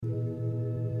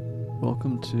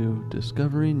Welcome to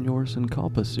Discovering Your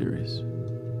Sankalpa series.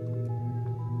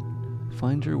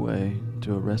 Find your way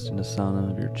to a resting asana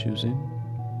of your choosing,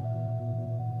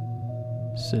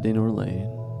 sitting or laying.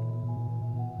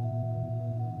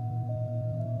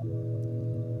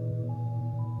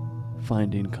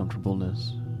 Finding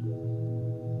comfortableness,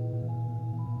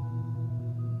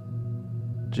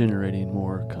 generating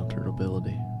more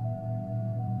comfortability,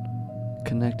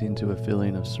 connecting to a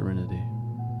feeling of serenity,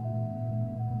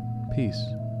 peace.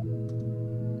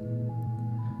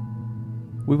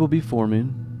 We will be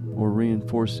forming or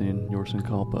reinforcing your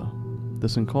Sankalpa. The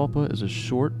Sankalpa is a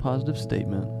short positive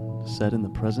statement said in the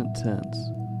present tense.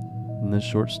 And this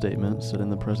short statement said in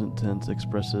the present tense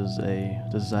expresses a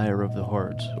desire of the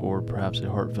heart or perhaps a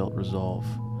heartfelt resolve.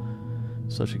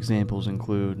 Such examples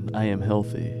include, I am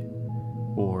healthy,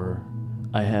 or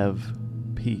I have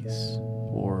peace,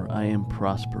 or I am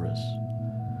prosperous,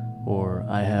 or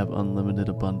I have unlimited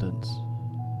abundance,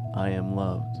 I am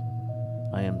loved,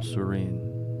 I am serene.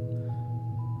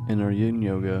 In our yin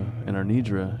yoga and our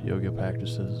Nidra yoga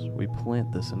practices, we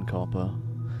plant this Sankalpa,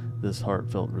 this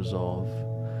heartfelt resolve,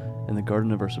 in the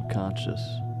garden of our subconscious.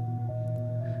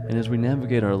 And as we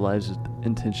navigate our lives with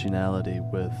intentionality,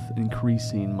 with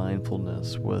increasing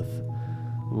mindfulness, with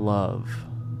love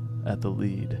at the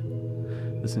lead,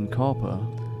 the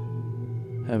Sankalpa,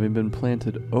 having been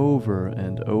planted over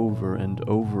and over and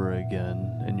over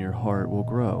again in your heart, will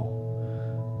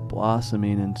grow,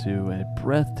 blossoming into a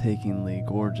breathtakingly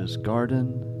gorgeous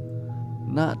garden,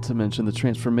 not to mention the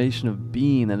transformation of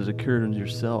being that has occurred in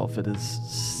yourself. It is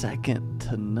second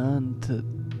to none, to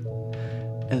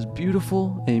as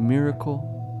beautiful a miracle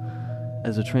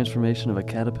as the transformation of a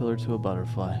caterpillar to a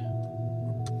butterfly.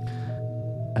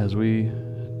 As we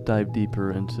dive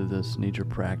deeper into this Nidra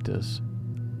practice,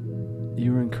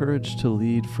 you are encouraged to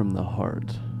lead from the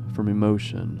heart, from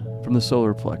emotion, from the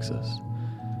solar plexus,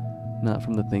 not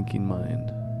from the thinking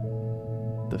mind.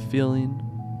 The feeling,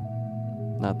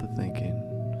 not the thinking.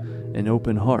 An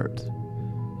open heart.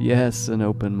 Yes, an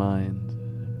open mind,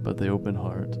 but the open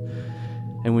heart.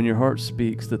 And when your heart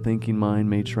speaks, the thinking mind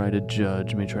may try to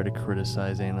judge, may try to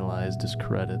criticize, analyze,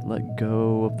 discredit. Let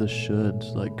go of the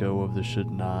shoulds, let go of the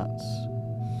should nots.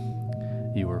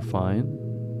 You are fine,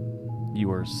 you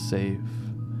are safe,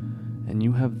 and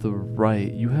you have the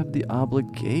right, you have the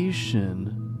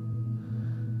obligation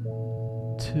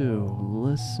to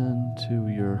listen to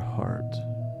your heart.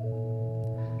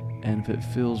 And if it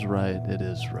feels right, it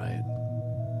is right.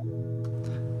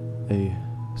 A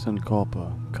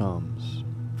Sankalpa comes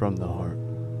from the heart.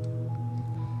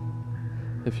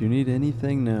 If you need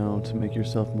anything now to make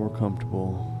yourself more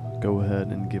comfortable, go ahead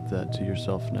and give that to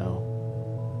yourself now.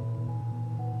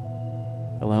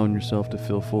 Allowing yourself to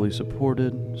feel fully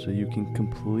supported so you can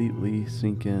completely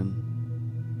sink in.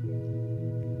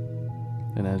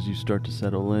 And as you start to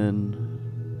settle in,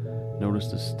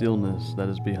 notice the stillness that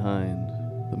is behind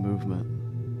the movement.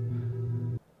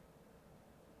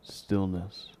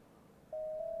 Stillness.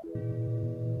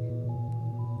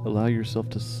 Allow yourself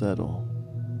to settle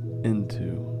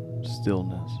into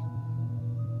stillness.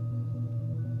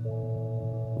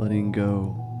 Letting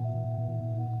go.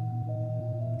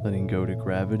 Letting go to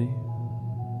gravity.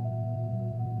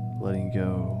 Letting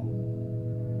go.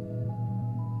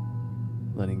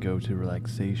 Letting go to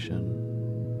relaxation.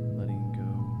 Letting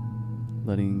go.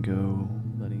 Letting go.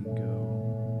 Letting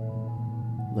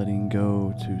go. Letting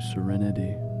go to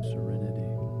serenity,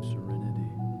 serenity, serenity.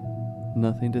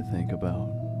 Nothing to think about.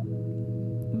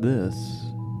 This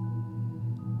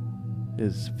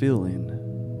is feeling,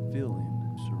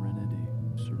 serenity,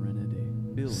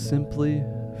 serenity. Feeling. Simply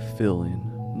feeling.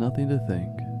 Nothing to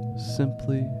think.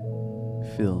 Simply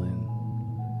feeling.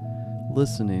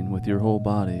 Listening with your whole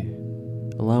body.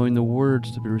 Allowing the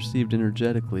words to be received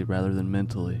energetically rather than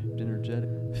mentally.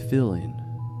 Feeling.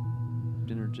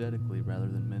 Energetically rather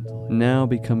than mentally. Now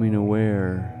becoming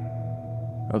aware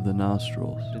of the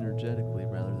nostrils. Energetically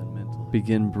rather than mentally.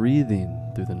 Begin breathing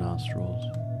through the nostrils.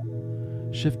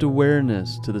 Shift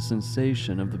awareness to the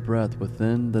sensation of the breath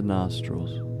within the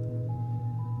nostrils.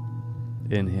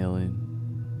 Inhaling.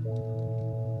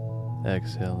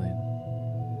 Exhaling.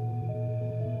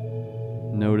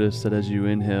 Notice that as you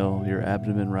inhale, your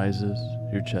abdomen rises,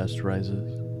 your chest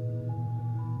rises.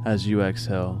 As you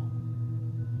exhale,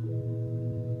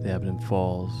 the abdomen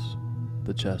falls,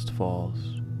 the chest falls.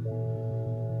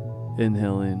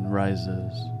 Inhaling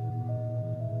rises,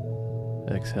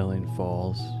 exhaling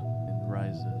falls, and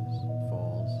rises,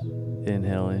 falls.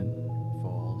 Inhaling,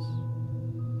 falls,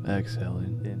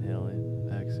 exhaling, inhaling,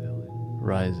 exhaling,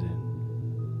 rising,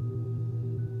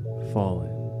 falling.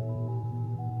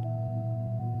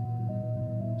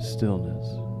 Stillness.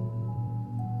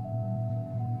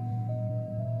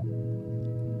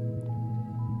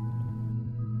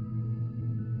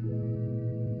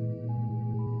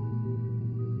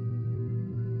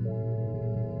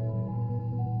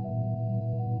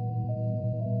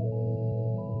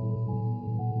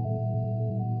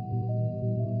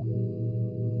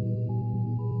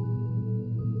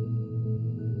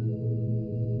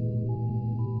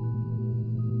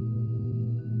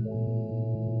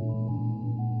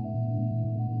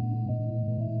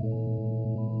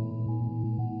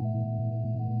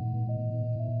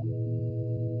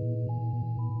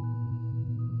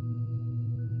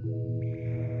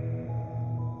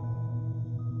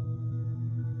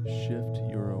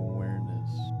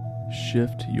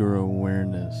 Shift your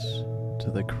awareness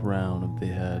to the crown of the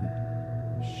head.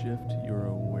 Shift your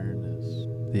awareness.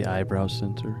 The eyebrow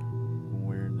center,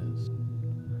 awareness.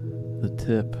 The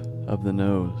tip of the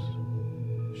nose.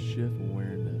 Shift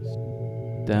awareness.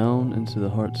 Down into the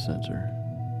heart center.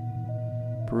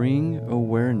 Bring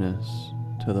awareness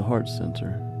to the heart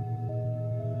center.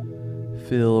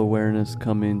 Feel awareness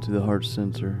coming to the heart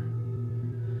center.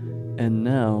 And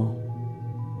now,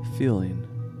 feeling.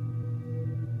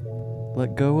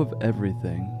 Let go of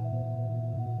everything.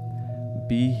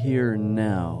 Be here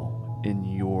now in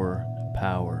your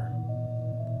power.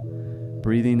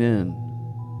 Breathing in.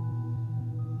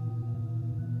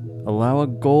 Allow a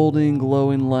golden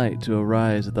glowing light to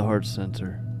arise at the heart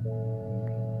center.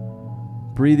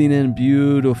 Breathing in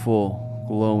beautiful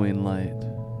glowing light.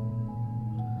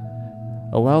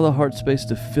 Allow the heart space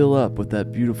to fill up with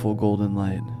that beautiful golden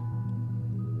light.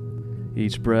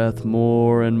 Each breath,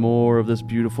 more and more of this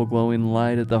beautiful glowing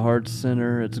light at the heart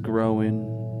center. It's growing,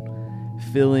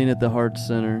 filling at the heart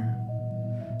center.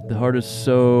 The heart is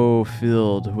so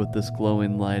filled with this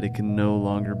glowing light, it can no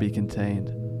longer be contained.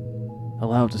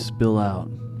 Allow it to spill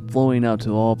out, flowing out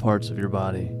to all parts of your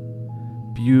body.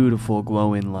 Beautiful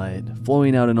glowing light,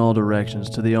 flowing out in all directions,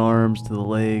 to the arms, to the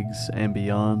legs, and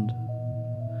beyond.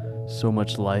 So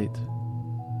much light,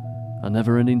 a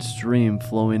never-ending stream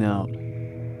flowing out.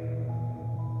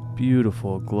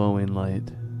 Beautiful glowing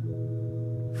light,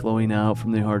 flowing out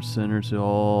from the heart center to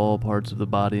all parts of the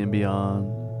body and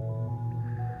beyond,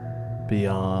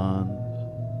 beyond,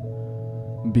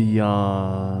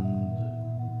 beyond.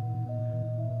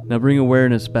 Now bring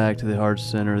awareness back to the heart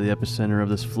center, the epicenter of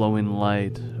this flowing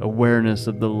light, awareness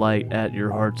of the light at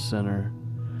your heart center.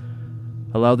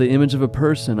 Allow the image of a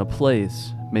person, a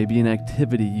place, maybe an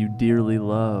activity you dearly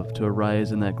love to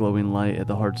arise in that glowing light at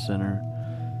the heart center.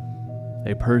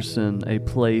 A person, a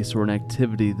place, or an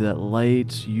activity that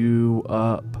lights you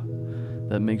up,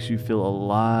 that makes you feel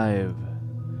alive.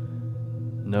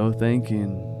 No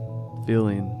thinking,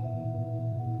 feeling.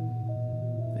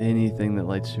 Anything that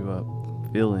lights you up,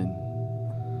 feeling.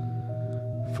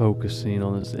 Focusing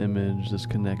on this image, this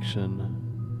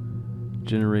connection.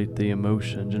 Generate the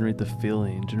emotion, generate the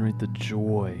feeling, generate the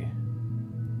joy.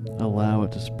 Allow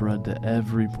it to spread to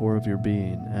every pore of your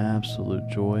being. Absolute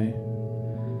joy.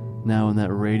 Now in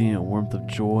that radiant warmth of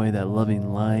joy, that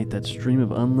loving light, that stream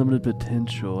of unlimited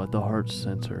potential at the heart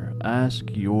center, ask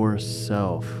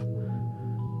yourself,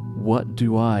 what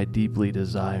do I deeply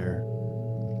desire?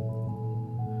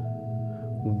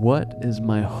 What is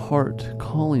my heart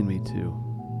calling me to?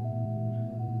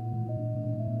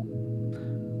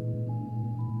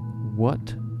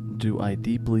 What do I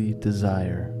deeply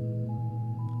desire?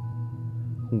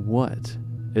 What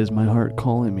is my heart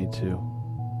calling me to?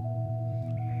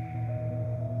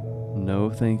 No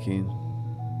thinking,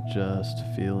 just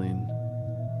feeling.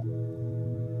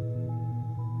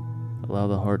 Allow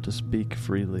the heart to speak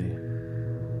freely.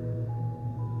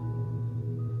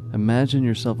 Imagine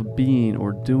yourself being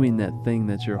or doing that thing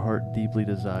that your heart deeply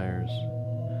desires.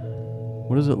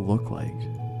 What does it look like?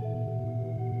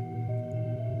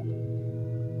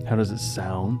 How does it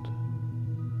sound?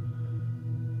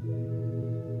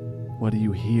 What do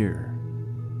you hear?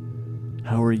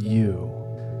 How are you?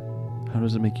 How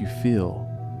does it make you feel?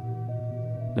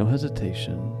 No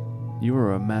hesitation. You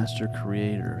are a master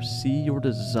creator. See your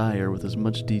desire with as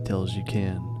much detail as you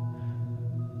can.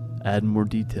 Add more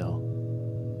detail.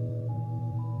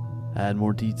 Add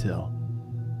more detail.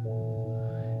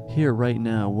 Here, right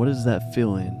now, what is that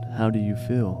feeling? How do you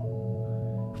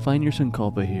feel? Find your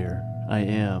Sankalpa here. I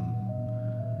am.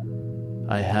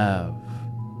 I have.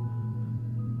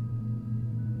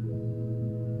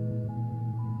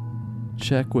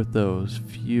 Check with those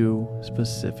few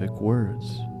specific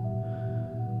words.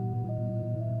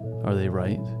 Are they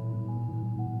right?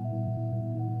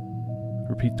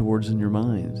 Repeat the words in your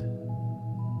mind.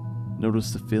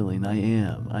 Notice the feeling. I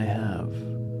am. I have.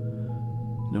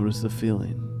 Notice the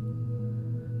feeling.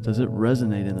 Does it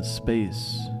resonate in the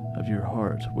space of your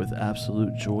heart with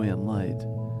absolute joy and light?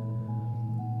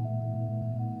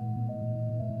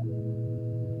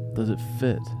 Does it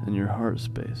fit in your heart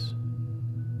space?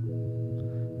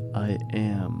 I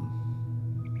am,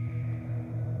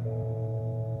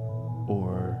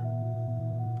 or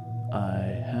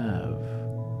I have.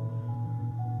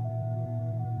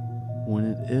 When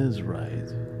it is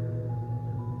right,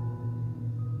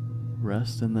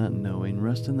 rest in that knowing,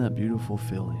 rest in that beautiful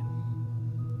feeling.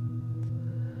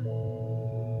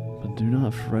 But do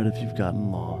not fret if you've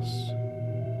gotten lost.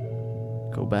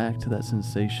 Go back to that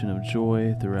sensation of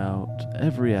joy throughout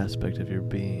every aspect of your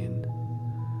being,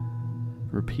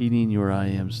 repeating your I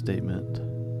am statement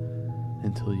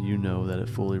until you know that it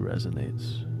fully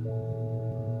resonates.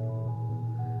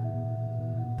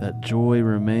 That joy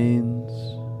remains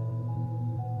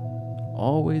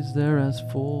always there, as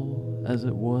full as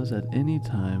it was at any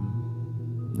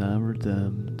time, never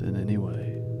dimmed in any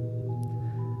way.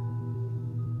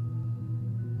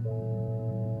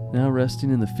 Now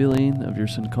resting in the feeling of your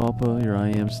Sankalpa, your I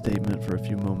am statement, for a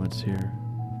few moments here.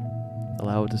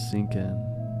 Allow it to sink in.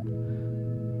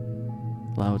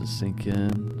 Allow it to sink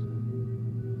in.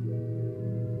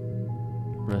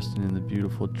 Resting in the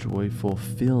beautiful, joyful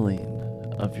feeling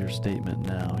of your statement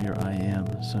now, your I am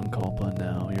Sankalpa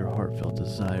now, your heartfelt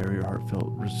desire, your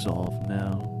heartfelt resolve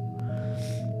now.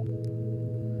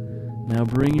 Now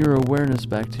bring your awareness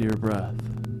back to your breath.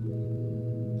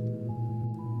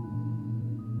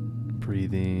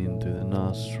 Breathing through the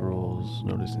nostrils,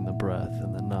 noticing the breath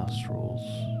in the nostrils.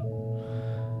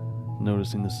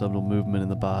 Noticing the subtle movement in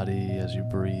the body as you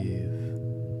breathe.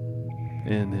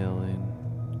 Inhaling.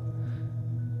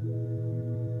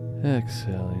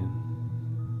 Exhaling.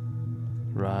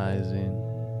 Rising.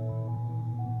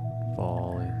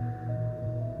 Falling.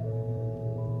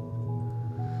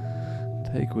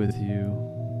 Take with you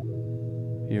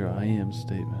your I am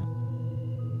statement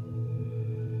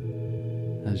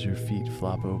as your feet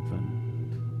flop open.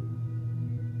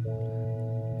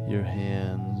 Your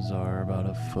hands are about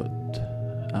a foot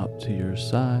out to your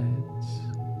sides.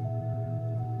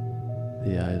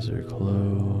 The eyes are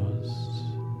closed.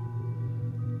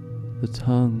 The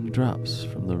tongue drops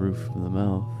from the roof of the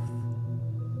mouth.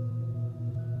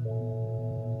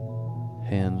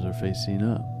 Hands are facing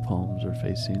up, palms are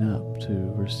facing up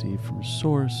to receive from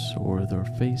source, or they're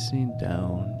facing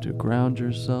down to ground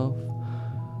yourself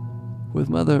with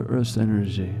Mother Earth's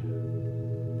energy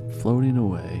floating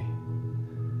away,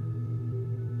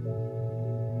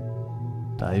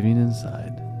 diving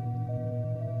inside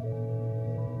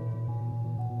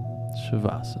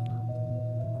Shavasana.